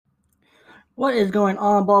What is going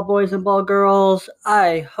on, ball boys and ball girls?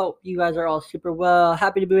 I hope you guys are all super well.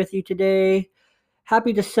 Happy to be with you today.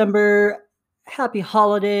 Happy December. Happy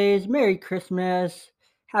holidays. Merry Christmas.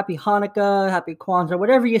 Happy Hanukkah. Happy Kwanzaa.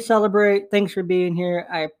 Whatever you celebrate, thanks for being here.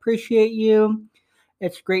 I appreciate you.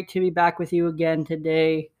 It's great to be back with you again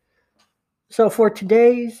today. So, for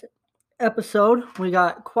today's episode, we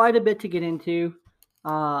got quite a bit to get into.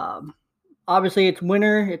 Um, Obviously, it's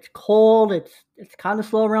winter, it's cold, it's kind of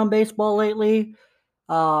slow around baseball lately.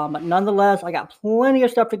 But nonetheless, I got plenty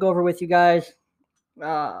of stuff to go over with you guys.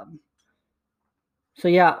 Um, so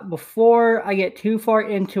yeah, before I get too far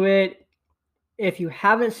into it, if you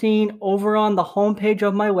haven't seen over on the homepage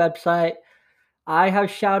of my website, I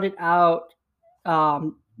have shouted out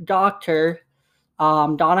Doctor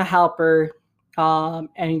Donna Halper, and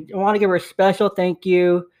I want to give her a special thank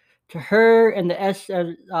you to her and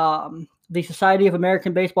the Society of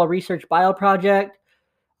American Baseball Research Bio Project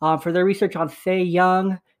for their research on Fay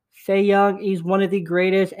Young. Fay Young is one of the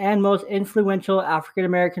greatest and most influential African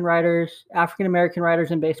American writers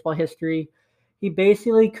in baseball history. He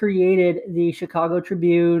basically created the Chicago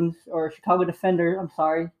Tribune or Chicago Defender,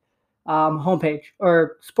 homepage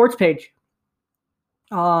or sports page.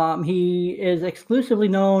 He is exclusively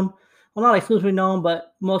known, well, not exclusively known,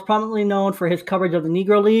 but most prominently known for his coverage of the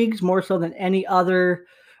Negro Leagues, more so than any other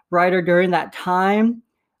writer during that time.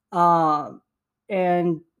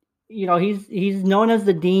 And he's known as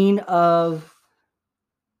the dean of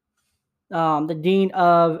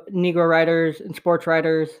Negro writers and sports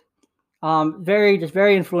writers.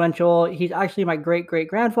 Very influential. He's actually my great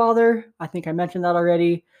grandfather. I think I mentioned that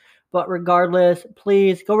already. But regardless,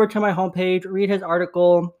 please go over to my homepage, read his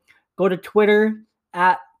article, go to Twitter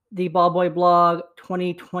at the Ballboy Blog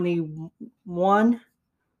 2021,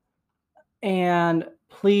 and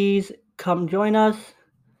please come join us.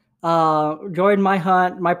 Join my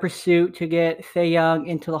hunt, my pursuit to get Fay Young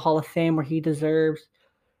into the Hall of Fame where he deserves.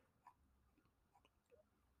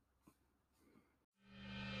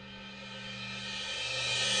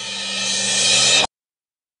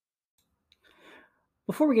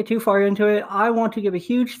 Before we get too far into it, I want to give a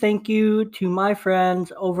huge thank you to my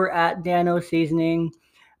friends over at Dano's Seasoning.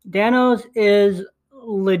 Dano's is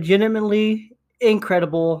legitimately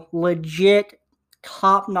incredible, legit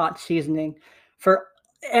top-notch seasoning for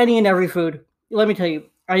any and every food. Let me tell you,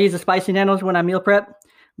 I use the spicy Dano's when I meal prep.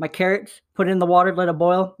 My carrots, put it in the water, let it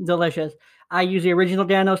boil, delicious. I use the original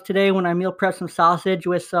Dano's today when I meal prep some sausage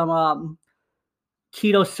with some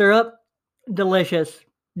keto syrup. Delicious.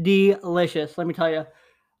 Delicious. Let me tell you.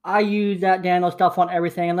 I use that Daniel stuff on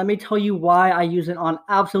everything, and let me tell you why I use it on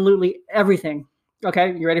absolutely everything.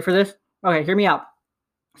 Okay, you ready for this? Okay, hear me out.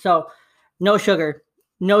 So, no sugar,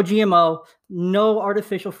 no GMO, no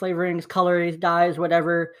artificial flavorings, colorings, dyes,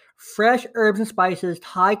 whatever. Fresh herbs and spices,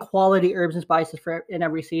 high quality herbs and spices in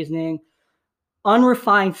every seasoning.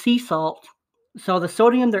 Unrefined sea salt. So the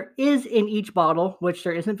sodium there is in each bottle, which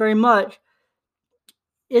there isn't very much,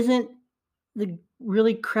 isn't the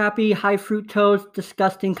really crappy high fructose,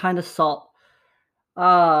 disgusting kind of salt.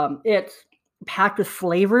 It's packed with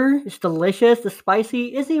flavor. It's delicious. The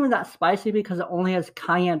spicy isn't even that spicy because it only has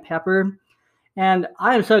cayenne pepper. And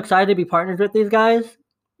I am so excited to be partnered with these guys.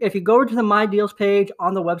 If you go over to the My Deals page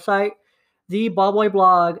on the website, the Ballboy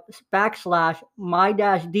blog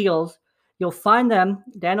 /my-deals, you'll find them,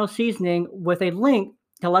 Dano Seasoning, with a link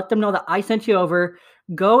to let them know that I sent you over.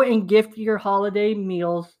 Go and gift your holiday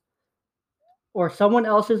meals or someone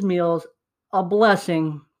else's meals a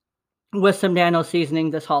blessing with some Dano Seasoning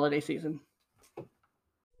this holiday season.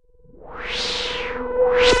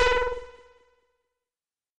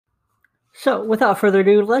 So, without further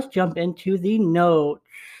ado, let's jump into the notes.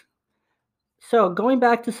 So, going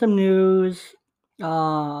back to some news,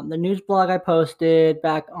 the news blog I posted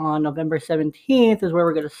back on November 17th is where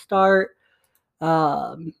we're going to start.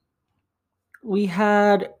 We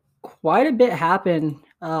had quite a bit happen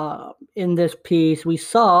in this piece. We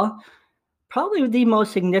saw probably the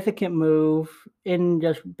most significant move in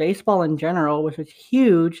just baseball in general, which was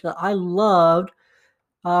huge, that I loved,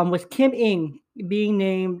 was Kim Ng being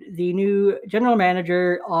named the new general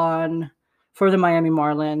manager for the Miami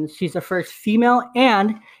Marlins. She's the first female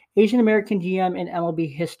and Asian American GM in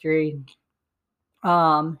MLB history.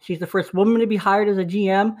 She's the first woman to be hired as a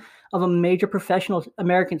GM of a major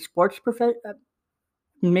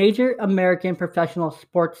American professional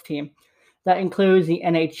sports team. That includes the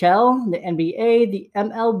NHL, the NBA, the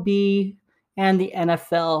MLB, and the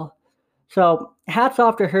NFL. So hats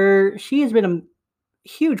off to her. She has been a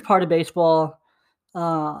huge part of baseball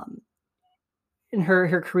in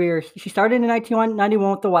her career. She started in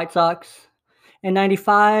 1991 with the White Sox, In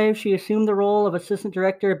 95, she assumed the role of assistant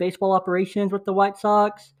director of baseball operations with the White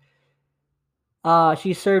Sox.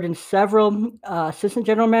 She served in several assistant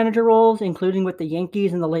general manager roles, including with the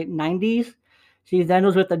Yankees in the late 90s. She then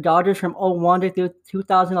was with the Dodgers from 01 to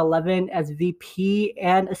 2011 as VP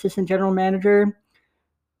and assistant general manager.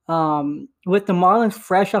 With the Marlins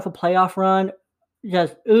fresh off a playoff run,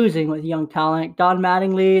 just oozing with young talent. Don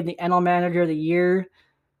Mattingly, the NL Manager of the Year.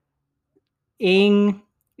 Ing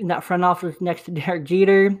in that front office next to Derek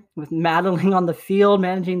Jeter, with Madeline on the field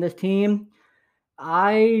managing this team.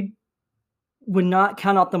 I would not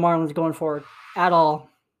count out the Marlins going forward at all.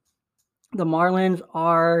 The Marlins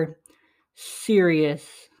are serious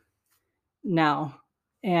now,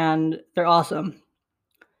 and they're awesome.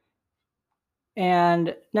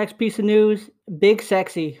 And next piece of news, Big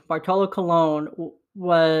Sexy, Bartolo Colon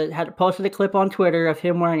had posted a clip on Twitter of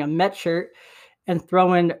him wearing a Met shirt and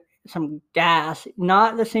throwing some gas.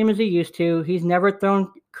 Not the same as he used to. He's never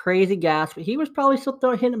thrown crazy gas, but he was probably still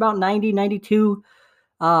hitting about 90, 92.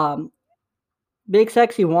 Big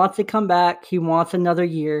Sexy wants to come back. He wants another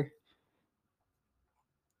year.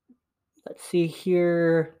 Let's see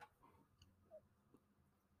here.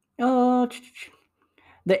 The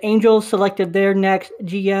Angels selected their next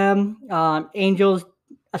GM. Angels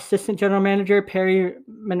assistant general manager Perry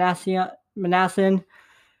Manassan.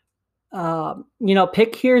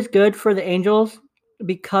 Pick here is good for the Angels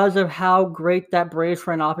because of how great that Braves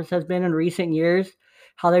front office has been in recent years.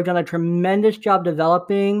 How they've done a tremendous job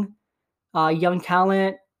developing young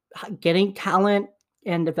talent, getting talent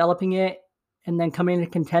and developing it, and then coming into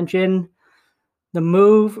contention. The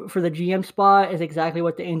move for the GM spot is exactly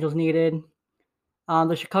what the Angels needed.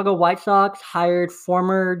 The Chicago White Sox hired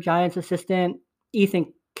former Giants assistant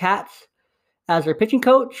Ethan Katz as their pitching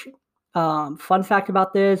coach. Fun fact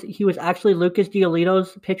about this, he was actually Lucas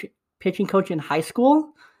Giolito's pitching coach in high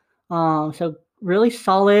school. So really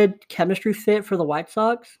solid chemistry fit for the White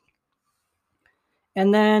Sox.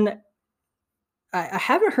 And then I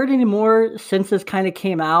haven't heard any more since this kind of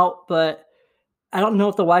came out, but I don't know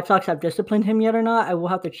if the White Sox have disciplined him yet or not. I will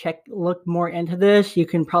have to look more into this. You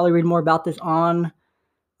can probably read more about this on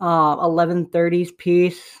 1130's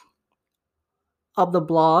piece of the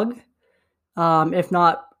blog. If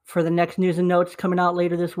not, for the next news and notes coming out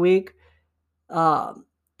later this week.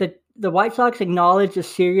 The White Sox acknowledged the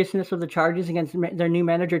seriousness of the charges against their new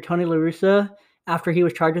manager, Tony La Russa, after he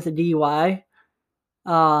was charged with a DUI.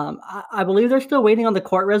 I believe they're still waiting on the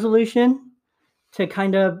court resolution to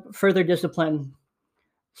kind of further discipline.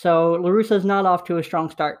 So La Russa is not off to a strong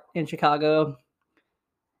start in Chicago.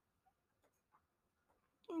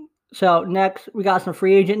 So next, we got some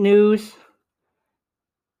free agent news.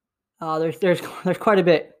 There's quite a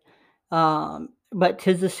bit, but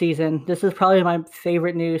 'tis the season. This is probably my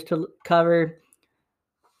favorite news to cover.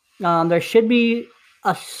 There should be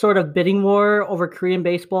a sort of bidding war over Korean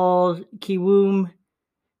baseball's Kiwoom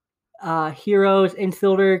Heroes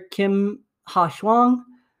infielder Kim Ha-swang.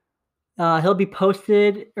 He'll be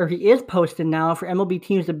posted, or he is posted now for MLB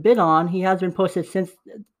teams to bid on. He has been posted since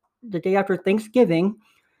the day after Thanksgiving.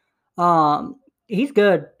 He's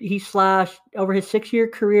good. He slashed over his 6-year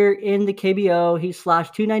career in the KBO. He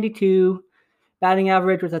slashed 292 batting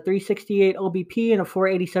average with a 368 OBP and a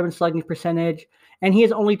 487 slugging percentage. And he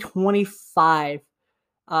is only 25.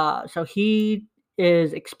 So he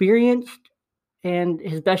is experienced and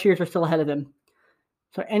his best years are still ahead of him.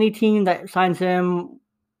 So any team that signs him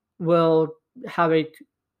will have a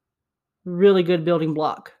really good building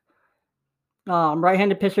block.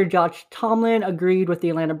 Right-handed pitcher Josh Tomlin agreed with the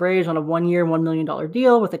Atlanta Braves on a 1-year, $1 million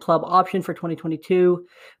deal with a club option for 2022.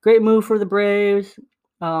 Great move for the Braves.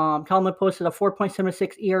 Tomlin posted a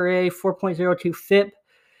 4.76 ERA, 4.02 FIP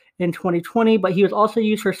in 2020, but he was also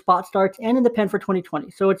used for spot starts and in the pen for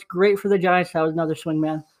 2020. So it's great for the Giants. That was another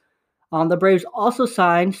swingman. The Braves also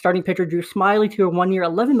signed starting pitcher Drew Smyly to a 1-year,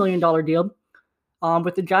 $11 million deal.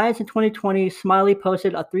 With the Giants in 2020, Smyly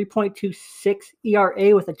posted a 3.26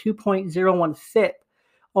 ERA with a 2.01 FIP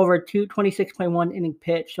over a 26.1 inning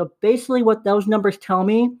pitch. So basically what those numbers tell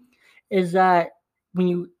me is that when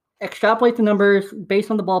you extrapolate the numbers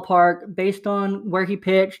based on the ballpark, based on where he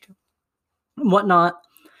pitched, and whatnot,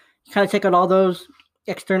 you kind of take out all those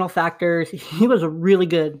external factors. He was really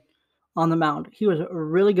good on the mound. He was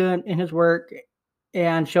really good in his work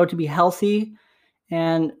and showed to be healthy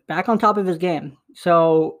and back on top of his game.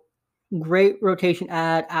 So great rotation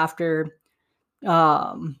add after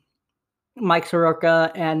Mike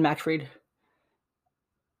Soroka and Max Fried.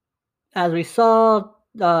 As we saw,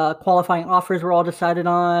 qualifying offers were all decided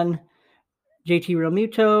on. JT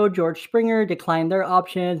Realmuto, George Springer declined their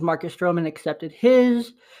options. Marcus Stroman accepted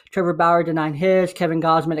his. Trevor Bauer denied his. Kevin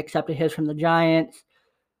Gausman accepted his from the Giants.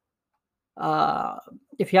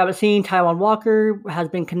 If you haven't seen, Taijuan Walker has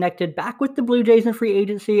been connected back with the Blue Jays in free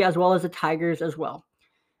agency as well as the Tigers as well.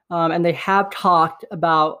 And they have talked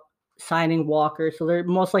about signing Walker, so there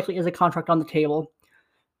most likely is a contract on the table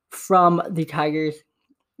from the Tigers.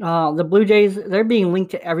 The Blue Jays, they're being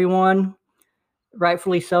linked to everyone,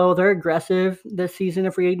 rightfully so. They're aggressive this season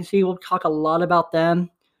in free agency. We'll talk a lot about them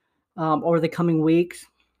over the coming weeks.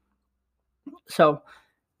 So,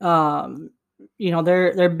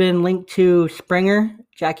 they've been linked to Springer,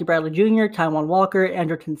 Jackie Bradley Jr., Taijuan Walker,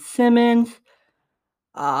 Andrelton Simmons,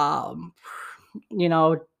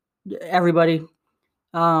 everybody.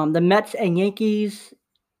 The Mets and Yankees,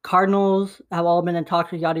 Cardinals have all been in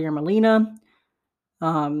talks with Yadier Molina.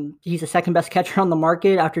 He's the second best catcher on the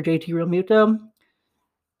market after JT Realmuto.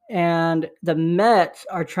 And the Mets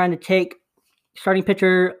are trying to take starting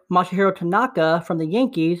pitcher Masahiro Tanaka from the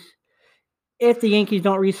Yankees. If the Yankees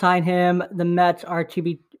don't re-sign him, the Mets are to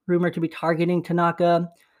be rumored to be targeting Tanaka.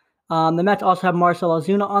 The Mets also have Marcell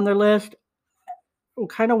Ozuna on their list.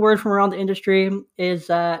 Kind of word from around the industry is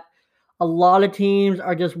that a lot of teams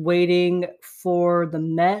are just waiting for the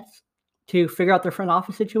Mets to figure out their front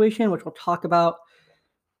office situation, which we'll talk about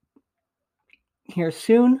here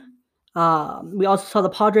soon. We also saw the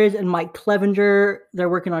Padres and Mike Clevinger. They're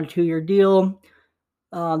working on a 2-year deal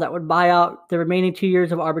that would buy out the remaining 2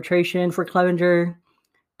 years of arbitration for Clevinger.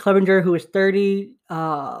 Clevinger, who is 30,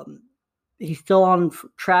 he's still on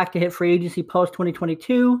track to hit free agency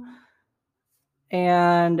post-2022.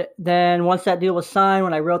 And then once that deal was signed,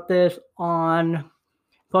 when I wrote this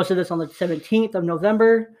posted this on the 17th of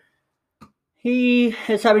November, he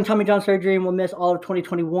is having Tommy John surgery and will miss all of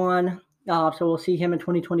 2021. So we'll see him in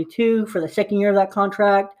 2022 for the second year of that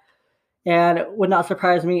contract. And it would not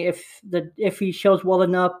surprise me if he shows well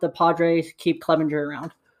enough, the Padres keep Clevinger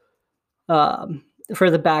around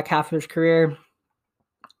for the back half of his career.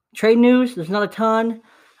 Trade news, there's not a ton.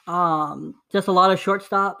 Just a lot of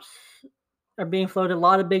shortstops are being floated. A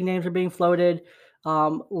lot of big names are being floated.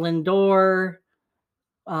 Lindor,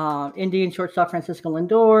 Indian shortstop Francisco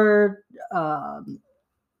Lindor,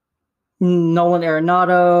 Nolan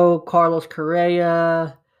Arenado, Carlos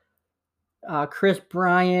Correa, Chris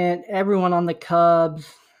Bryant, everyone on the Cubs.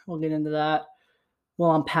 We'll get into that.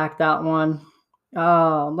 We'll unpack that one.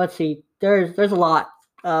 Let's see. There's a lot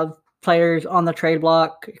of players on the trade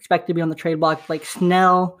block, expect to be on the trade block, like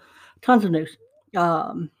Snell. Tons of news.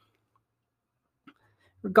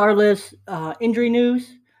 Regardless, injury news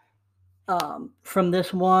from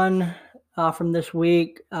this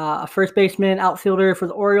week. First baseman, outfielder for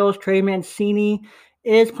the Orioles, Trey Mancini,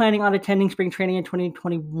 is planning on attending spring training in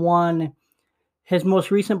 2021. His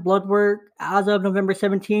most recent blood work, as of November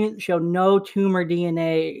 17th, showed no tumor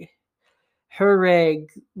DNA. Hooray.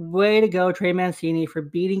 Way to go, Trey Mancini, for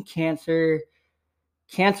beating cancer.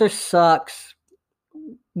 Cancer sucks.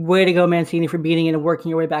 Way to go, Mancini, for beating it and working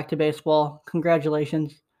your way back to baseball.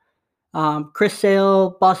 Congratulations. Chris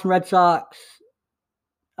Sale, Boston Red Sox.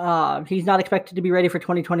 He's not expected to be ready for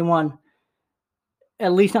 2021.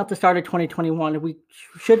 At least not the start of 2021. We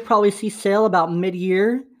should probably see Sale about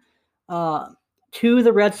mid-year. To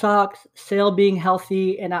the Red Sox, Sale being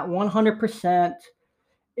healthy and at 100%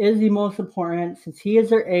 is the most important, since he is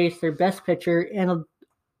their ace, their best pitcher, and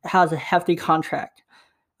has a hefty contract.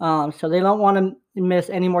 So they don't want to miss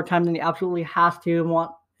any more time than he absolutely has to, and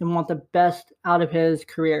want the best out of his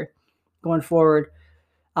career going forward.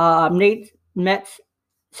 Mets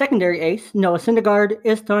secondary ace, Noah Syndergaard,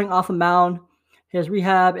 is throwing off a mound. His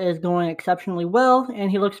rehab is going exceptionally well,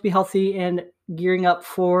 and he looks to be healthy and gearing up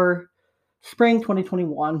for spring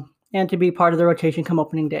 2021 and to be part of the rotation come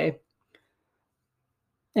opening day.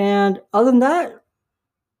 And other than that,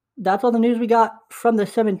 that's all the news we got from the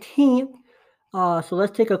 17th. So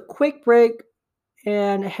let's take a quick break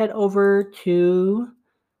and head over to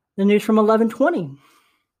the news from 11/20.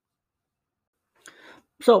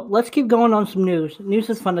 So let's keep going on some news. News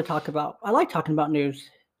is fun to talk about. I like talking about news.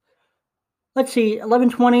 Let's see,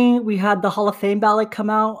 11/20, we had the Hall of Fame ballot come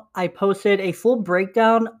out. I posted a full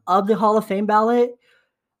breakdown of the Hall of Fame ballot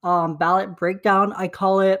breakdown, I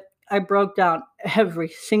call it. I broke down every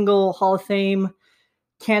single Hall of Fame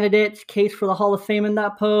candidate's case for the Hall of Fame in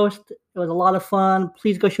that post. It was a lot of fun.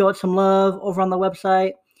 Please go show it some love over on the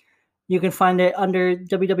website. You can find it under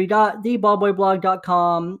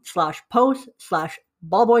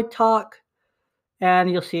www.theballboyblog.com/post/ballboytalk,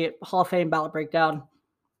 and you'll see it, Hall of Fame ballot breakdown.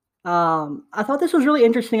 I thought this was really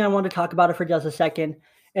interesting. I wanted to talk about it for just a second.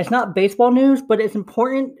 It's not baseball news, but it's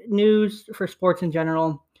important news for sports in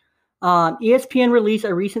general. ESPN released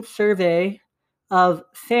a recent survey of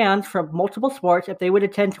fans from multiple sports if they would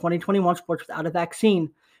attend 2021 sports without a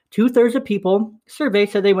vaccine. 2/3 of people surveyed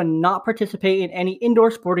said they would not participate in any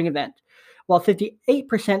indoor sporting event, while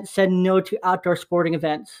 58% said no to outdoor sporting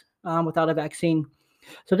events without a vaccine.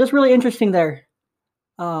 So just really interesting there.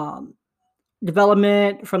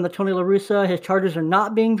 Development from the Tony La Russa, his charges are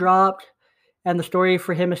not being dropped, and the story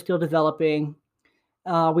for him is still developing.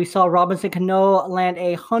 We saw Robinson Cano land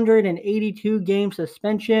a 182-game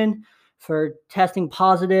suspension for testing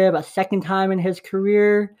positive a second time in his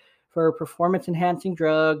career for performance-enhancing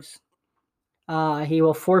drugs. He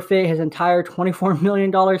will forfeit his entire $24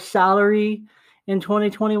 million salary in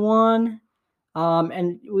 2021.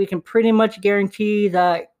 And we can pretty much guarantee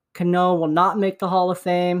that Cano will not make the Hall of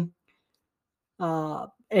Fame.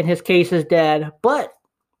 And his case is dead. But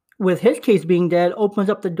with his case being dead, opens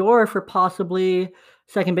up the door for possibly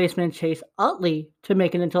second baseman Chase Utley to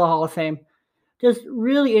make it into the Hall of Fame. Just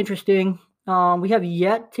really interesting. We have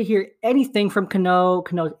yet to hear anything from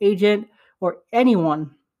Cano's agent, or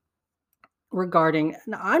anyone regarding.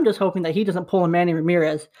 I'm just hoping that he doesn't pull a Manny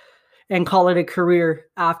Ramirez and call it a career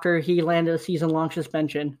after he landed a season-long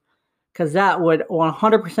suspension, because that would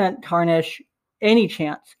 100% tarnish any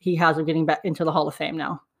chance he has of getting back into the Hall of Fame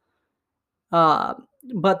now.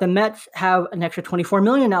 But the Mets have an extra $24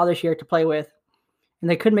 million now this year to play with, and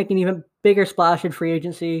they could make an even bigger splash in free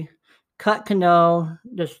agency. Cut Cano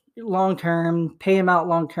just long-term, pay him out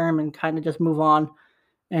long-term, and kind of just move on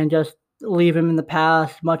and just leave him in the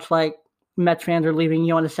past, much like Mets fans are leaving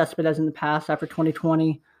Yoenis Cespedes in the past after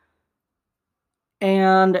 2020.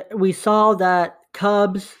 And we saw that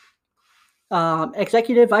Cubs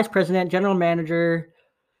executive vice president, general manager,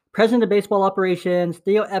 president of baseball operations,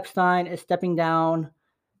 Theo Epstein, is stepping down,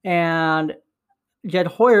 and Jed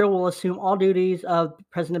Hoyer will assume all duties of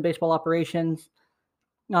president of baseball operations.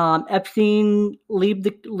 Epstein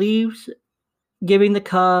leaves, giving the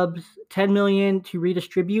Cubs $10 million to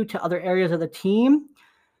redistribute to other areas of the team.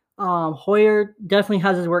 Hoyer definitely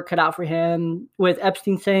has his work cut out for him, with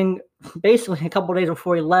Epstein saying basically a couple of days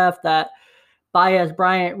before he left that Baez,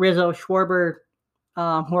 Bryant, Rizzo, Schwarber,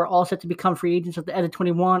 who are all set to become free agents at the end of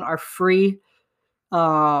 21, are free.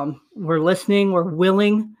 We're listening, we're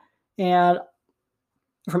willing. And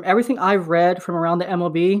from everything I've read from around the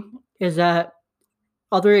MLB is that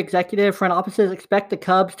other executive front offices expect the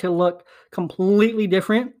Cubs to look completely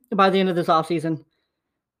different by the end of this offseason.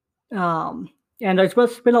 And there's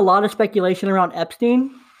been a lot of speculation around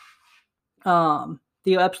Epstein. Theo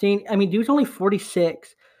Epstein, I mean, dude's only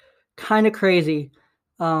 46. Kind of crazy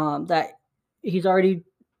that he's already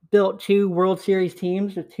built 2 World Series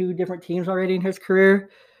teams with 2 different teams already in his career.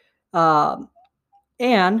 And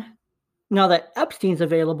now that Epstein's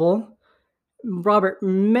available, Robert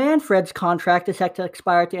Manfred's contract is set to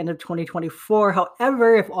expire at the end of 2024.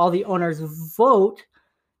 However, if all the owners vote,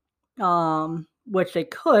 which they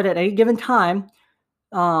could at any given time,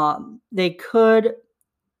 they could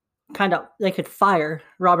fire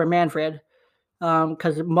Robert Manfred,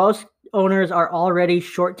 because most owners are already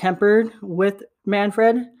short-tempered with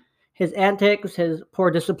Manfred, his antics, his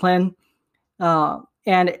poor discipline,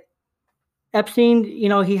 and Epstein,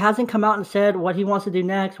 he hasn't come out and said what he wants to do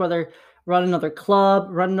next, whether run another club,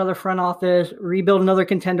 run another front office, rebuild another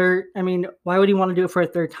contender. I mean, why would he want to do it for a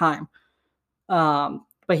third time?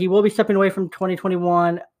 But he will be stepping away from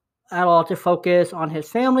 2021 at all to focus on his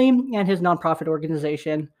family and his nonprofit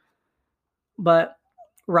organization. But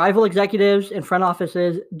rival executives and front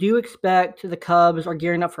offices do expect the Cubs are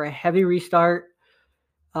gearing up for a heavy restart.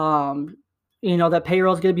 That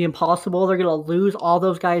payroll is going to be impossible. They're going to lose all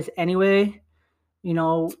those guys anyway.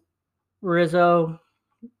 Rizzo,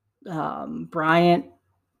 Bryant,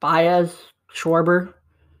 Baez, Schwarber.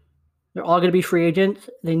 They're all going to be free agents.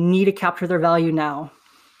 They need to capture their value now,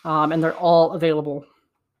 and they're all available.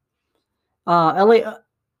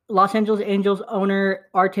 Los Angeles Angels owner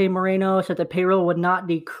Arte Moreno said the payroll would not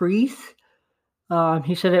decrease.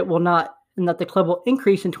 He said it will not, and that the club will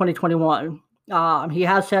increase in 2021. He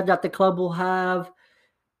has said that the club will have,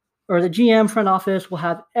 or the GM front office will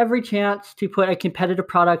have every chance to put a competitive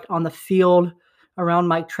product on the field around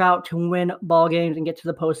Mike Trout to win ball games and get to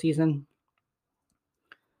the postseason.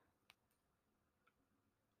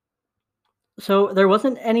 So there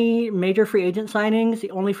wasn't any major free agent signings.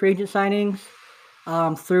 The only free agent signings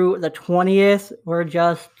through the 20th were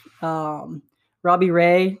just Robbie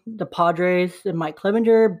Ray, the Padres, and Mike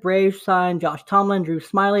Clevenger. Braves signed Josh Tomlin, Drew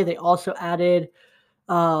Smyly. They also added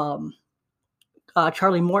Charlie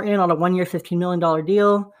Morton on a 1-year, $15 million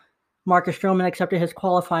deal. Marcus Stroman accepted his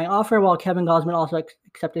qualifying offer, while Kevin Gausman also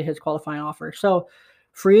accepted his qualifying offer. So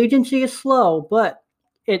free agency is slow, but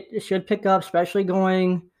it should pick up, especially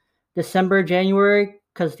going December, January,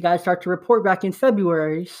 because the guys start to report back in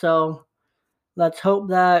February. So let's hope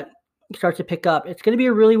that it starts to pick up. It's going to be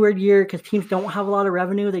a really weird year because teams don't have a lot of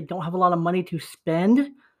revenue. They don't have a lot of money to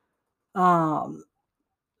spend.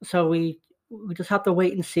 So we just have to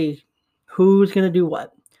wait and see who's going to do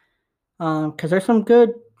what. Because there's some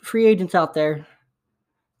good free agents out there.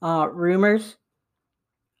 Rumors.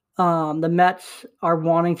 The Mets are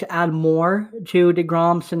wanting to add more to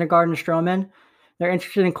DeGrom, Syndergaard, and Stroman. They're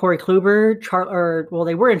interested in Corey Kluber.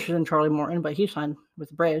 They were interested in Charlie Morton, but he signed with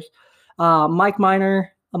the Braves. Mike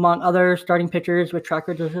Minor, among other starting pitchers with track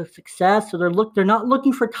records of success. So they're not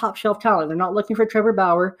looking for top shelf talent. They're not looking for Trevor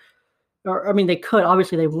Bauer. They could.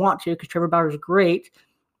 Obviously, they want to because Trevor Bauer is great.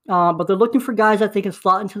 But they're looking for guys that they can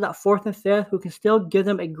slot into that fourth and fifth who can still give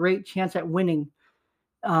them a great chance at winning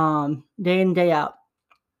day in, day out.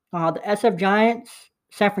 The SF Giants,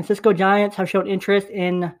 San Francisco Giants, have shown interest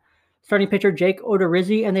in starting pitcher Jake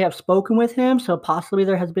Odorizzi, and they have spoken with him, so possibly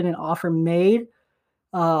there has been an offer made.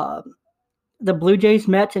 The Blue Jays,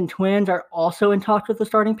 Mets, and Twins are also in talks with the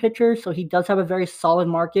starting pitcher, so he does have a very solid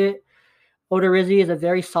market. Odorizzi is a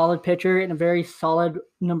very solid pitcher and a very solid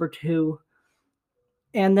number 2.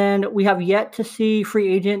 And then we have yet to see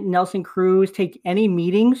free agent Nelson Cruz take any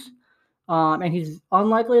meetings, and he's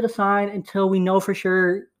unlikely to sign until we know for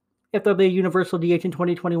sure if there'll be a universal DH in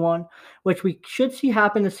 2021, which we should see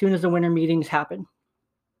happen as soon as the winter meetings happen.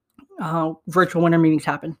 Virtual winter meetings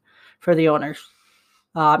happen for the owners.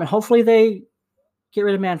 And hopefully they get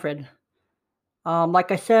rid of Manfred.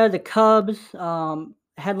 Like I said, the Cubs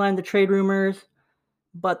headlined the trade rumors,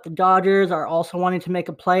 but the Dodgers are also wanting to make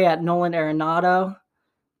a play at Nolan Arenado.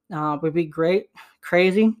 Would be great.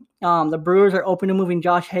 Crazy. The Brewers are open to moving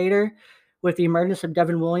Josh Hader with the emergence of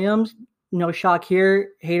Devin Williams. No shock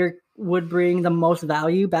here. Hader would bring the most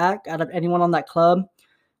value back out of anyone on that club.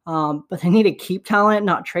 But they need to keep talent,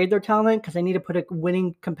 not trade their talent, because they need to put a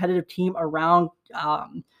winning competitive team around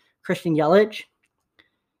Christian Yelich.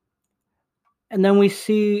 And then we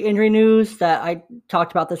see injury news that I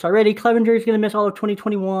talked about this already. Clevenger is going to miss all of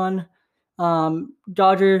 2021.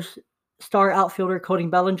 Dodgers star outfielder Cody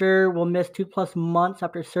Bellinger will miss 2+ months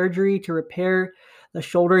after surgery to repair the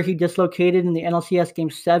shoulder he dislocated in the NLCS Game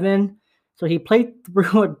 7. So he played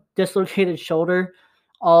through a dislocated shoulder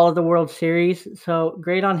all of the World Series. So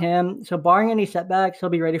great on him. So barring any setbacks, he'll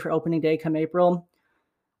be ready for opening day come April.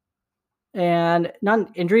 And not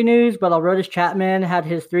injury news, but Aroldis Chapman had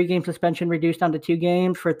his 3-game suspension reduced down to 2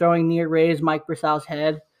 games for throwing near Rays Mike Brosseau's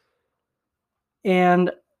head.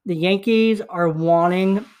 And the Yankees are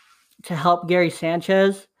wanting to help Gary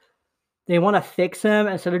Sanchez. They want to fix him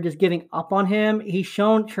instead of just giving up on him. He's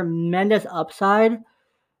shown tremendous upside.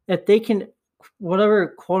 If they can,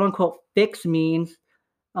 whatever quote-unquote fix means,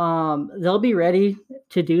 they'll be ready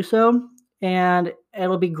to do so, and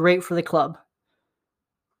it'll be great for the club.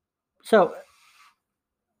 So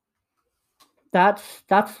that's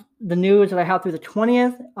the news that I have through the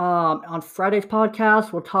 20th. On Friday's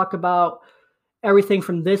podcast, we'll talk about everything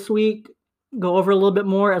from this week, go over a little bit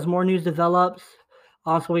more as more news develops.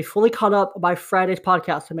 So we'll be fully caught up by Friday's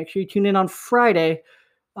podcast. So make sure you tune in on Friday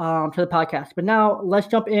to the podcast. But now let's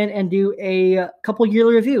jump in and do a couple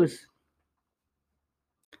yearly reviews.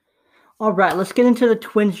 All right, let's get into the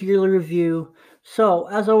Twins yearly review. So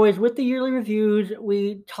as always, with the yearly reviews,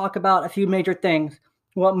 we talk about a few major things.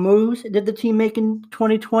 What moves did the team make in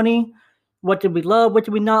 2020? What did we love? What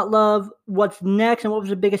did we not love? What's next? And what was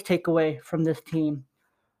the biggest takeaway from this team?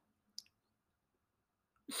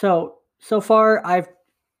 So far, I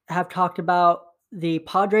have talked about the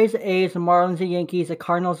Padres, the A's, the Marlins, the Yankees, the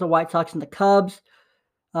Cardinals, the White Sox, and the Cubs.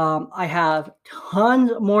 I have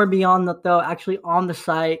tons more beyond that, though, actually on the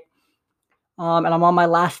site. And I'm on my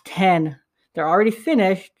last 10. They're already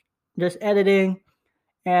finished, just editing,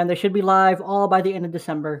 and they should be live all by the end of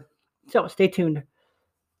December. So stay tuned.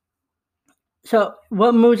 So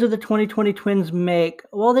what moves did the 2020 Twins make?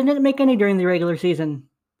 Well, they didn't make any during the regular season.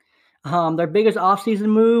 Their biggest offseason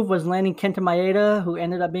move was landing Kenta Maeda, who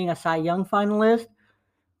ended up being a Cy Young finalist.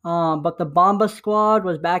 But the Bomba squad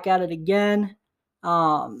was back at it again.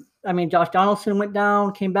 Josh Donaldson went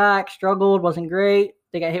down, came back, struggled, wasn't great.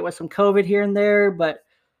 They got hit with some COVID here and there, but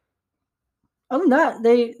other than that,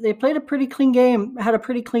 they played a pretty clean game, had a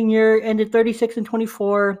pretty clean year, ended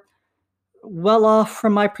 36-24, well off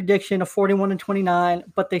from my prediction of 41-29,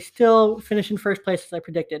 but they still finished in first place as I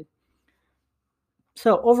predicted.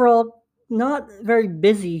 So overall, not very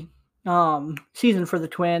busy season for the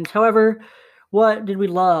Twins. However, what did we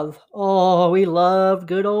love? Oh, we loved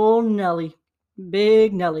good old Nelly,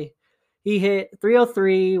 Big Nelly. He hit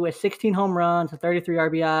 .303 with 16 home runs and 33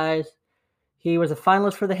 RBIs. He was a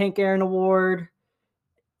finalist for the Hank Aaron Award.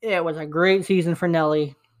 It was a great season for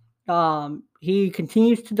Nelly. He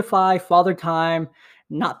continues to defy Father Time,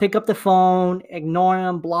 not pick up the phone, ignore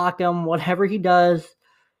him, block him, whatever he does.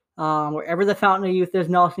 Wherever the Fountain of Youth is,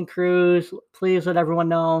 Nelson Cruz, please let everyone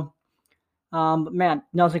know. But man,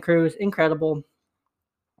 Nelson Cruz, incredible.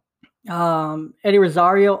 Eddie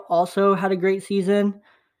Rosario also had a great season.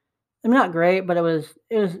 I mean, not great, but it was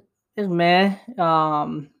meh.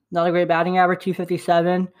 Not a great batting average,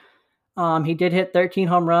 257. He did hit 13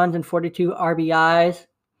 home runs and 42 RBIs.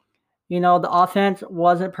 The offense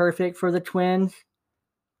wasn't perfect for the Twins,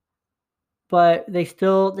 but they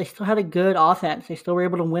still had a good offense. They still were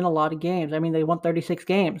able to win a lot of games. I mean, they won 36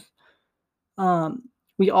 games.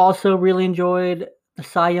 We also really enjoyed the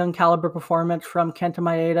Cy Young caliber performance from Kenta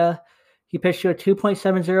Maeda. He pitched to a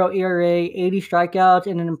 2.70 ERA, 80 strikeouts,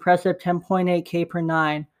 and an impressive 10.8 K per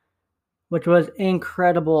nine, which was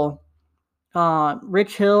incredible.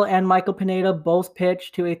 Rich Hill and Michael Pineda both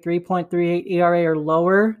pitched to a 3.38 ERA or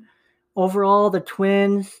lower. Overall, the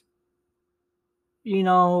Twins, they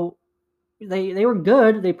were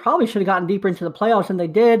good. They probably should have gotten deeper into the playoffs than they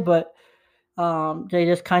did, but they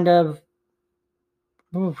just kind of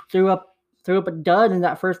threw up a dud in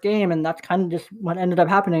that first game, and that's kind of just what ended up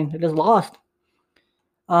happening. They just lost.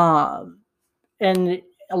 And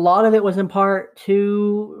a lot of it was in part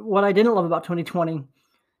to what I didn't love about 2020.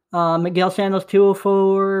 Miguel Santos,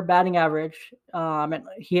 204 batting average. And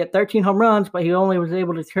he hit 13 home runs, but he only was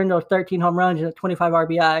able to turn those 13 home runs into 25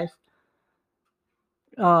 RBIs.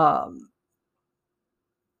 I'm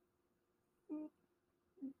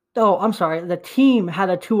sorry. The team had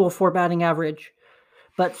a 204 batting average,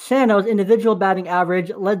 but Santos' individual batting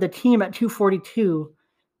average led the team at 242.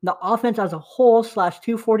 The offense as a whole /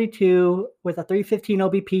 242 with a 315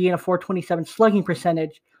 OBP and a 427 slugging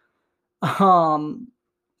percentage.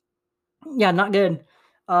 Yeah, not good.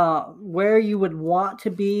 Where you would want to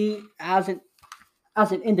be as an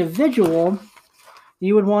individual,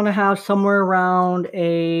 you would want to have somewhere around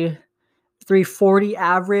a 340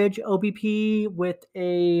 average OBP with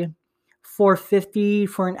a 450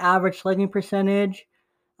 for an average slugging percentage.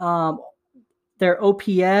 Their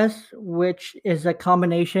OPS, which is a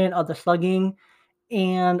combination of the slugging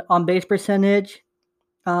and on base percentage,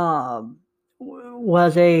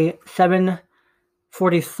 was a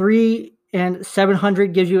 743, and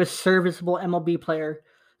 700 gives you a serviceable MLB player.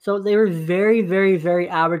 So they were very, very, very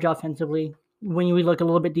average offensively when you look a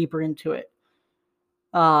little bit deeper into it.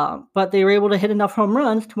 But they were able to hit enough home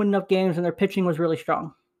runs to win enough games, and their pitching was really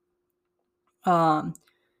strong. However,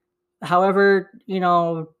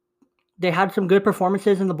 they had some good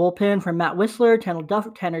performances in the bullpen from Matt Whistler, Tyler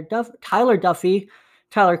Duffy,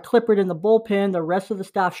 Tyler Clippard in the bullpen. The rest of the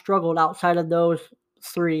staff struggled outside of those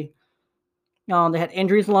three. They had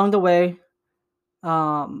injuries along the way.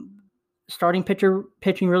 Starting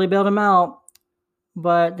pitching really bailed them out,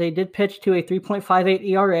 but they did pitch to a 3.58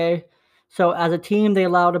 ERA. So as a team, they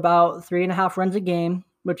allowed about 3.5 runs a game,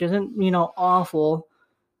 which isn't, awful.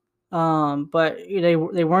 But they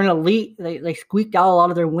weren't elite. They squeaked out a lot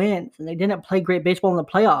of their wins, and they didn't play great baseball in the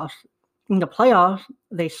playoffs. In the playoffs,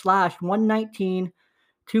 they slashed 119,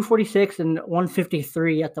 246, and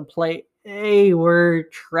 153 at the plate. They were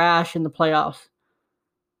trash in the playoffs.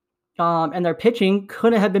 And their pitching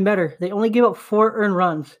couldn't have been better. They only gave up 4 earned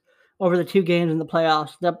runs over the 2 games in the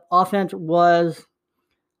playoffs. The offense was,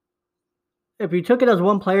 if you took it as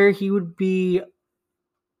one player, he would be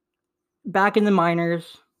back in the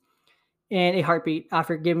minors in a heartbeat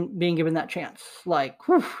after being given that chance. They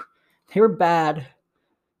were bad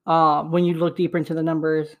when you look deeper into the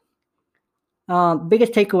numbers.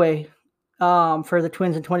 Biggest takeaway for the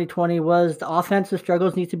Twins in 2020 was the offensive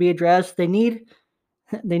struggles need to be addressed. They need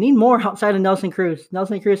more outside of Nelson Cruz.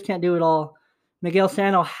 Nelson Cruz can't do it all. Miguel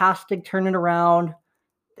Santos has to turn it around.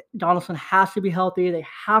 Donaldson has to be healthy. They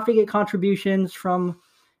have to get contributions from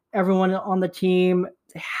everyone on the team.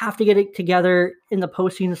 They have to get it together in the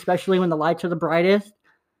postseason, especially when the lights are the brightest,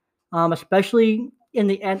 especially in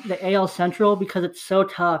the AL Central, because it's so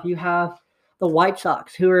tough. You have the White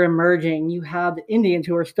Sox who are emerging. You have the Indians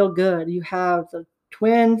who are still good. You have the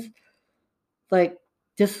Twins.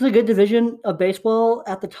 This is a good division of baseball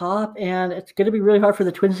at the top, and it's going to be really hard for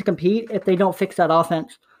the Twins to compete if they don't fix that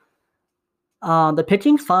offense. The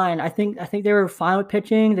pitching's fine. I think they were fine with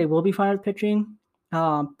pitching. They will be fine with pitching.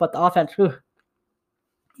 But the offense,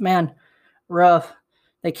 man, rough.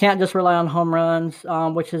 They can't just rely on home runs,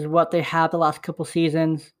 which is what they have the last couple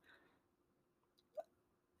seasons.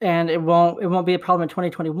 And it won't be a problem in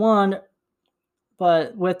 2021.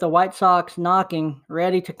 But with the White Sox knocking,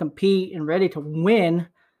 ready to compete and ready to win,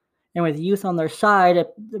 And with youth on their side,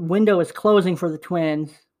 the window is closing for the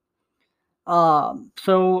Twins.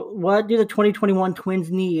 So what do the 2021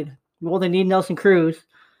 Twins need? Well, they need Nelson Cruz.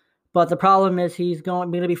 But the problem is he's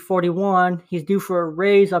going to be 41. He's due for a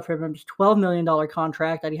raise up from his $12 million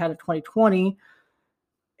contract that he had in 2020.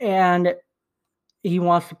 And he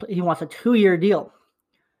wants a 2-year deal.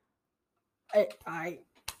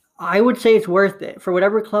 I would say it's worth it. For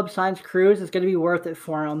whatever club signs Cruz, it's going to be worth it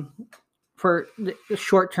for him for the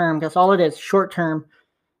short term. That's all it is, short term.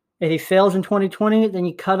 If he fails in 2020, then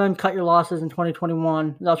you cut your losses in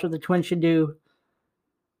 2021. That's what the Twins should do.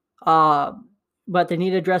 But they need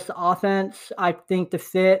to address the offense. I think the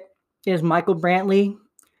fit is Michael Brantley.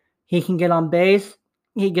 He can get on base.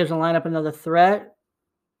 He gives the lineup another threat.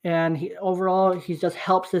 And he just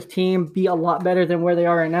helps his team be a lot better than where they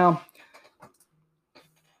are right now.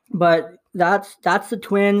 But that's the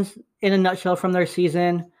Twins in a nutshell from their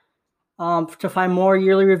season. To find more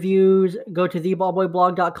yearly reviews, go to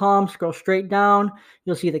theballboyblog.com, scroll straight down.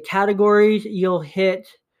 You'll see the categories. You'll hit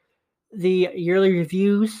the yearly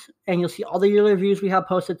reviews, and you'll see all the yearly reviews we have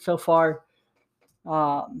posted so far.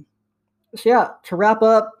 So yeah, to wrap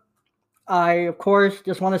up, I, of course,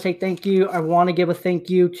 just want to say thank you. I want to give a thank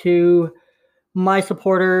you to my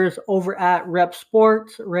supporters over at Rep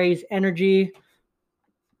Sports, Rays Energy.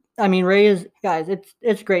 I mean, Rays, guys,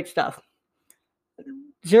 it's great stuff.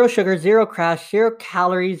 0 sugar, 0 crash, 0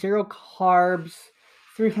 calories, 0 carbs,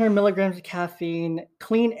 300 milligrams of caffeine,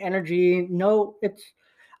 clean energy.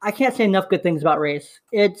 I can't say enough good things about Rays.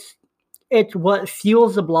 It's what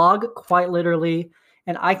fuels the blog, quite literally.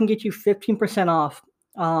 And I can get you 15% off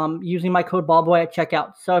using my code BALLBOY at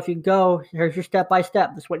checkout. So if you go, here's your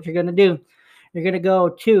step-by-step. That's what you're going to do. You're going to go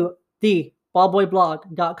to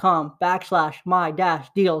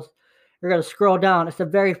theballboyblog.com/my-deals. You're going to scroll down. It's the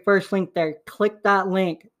very first link there. Click that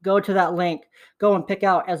link. Go to that link. Go and pick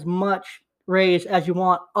out as much Rays as you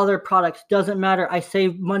want. Other products. Doesn't matter. I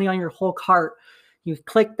save money on your whole cart. You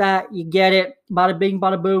click that. You get it. Bada bing,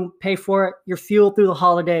 bada boom. Pay for it. You're fueled through the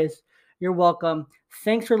holidays. You're welcome.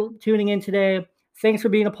 Thanks for tuning in today. Thanks for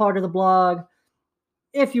being a part of the blog.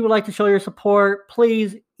 If you would like to show your support,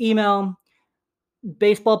 please email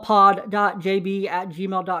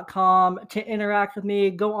baseballpod.jb@gmail.com to interact with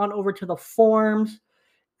me. Go on over to the forums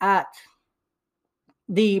at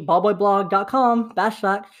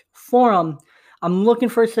theballboyblog.com/forum. I'm looking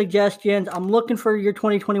for suggestions. I'm looking for your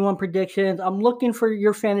 2021 predictions. I'm looking for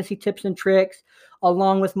your fantasy tips and tricks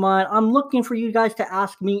along with mine. I'm looking for you guys to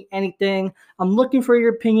ask me anything. I'm looking for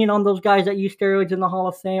your opinion on those guys that use steroids in the Hall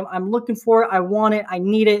of Fame. I'm looking for it. I want it. I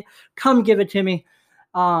need it. Come give it to me.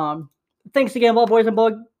 Thanks again, ball boys and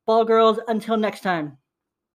ball girls. Until next time.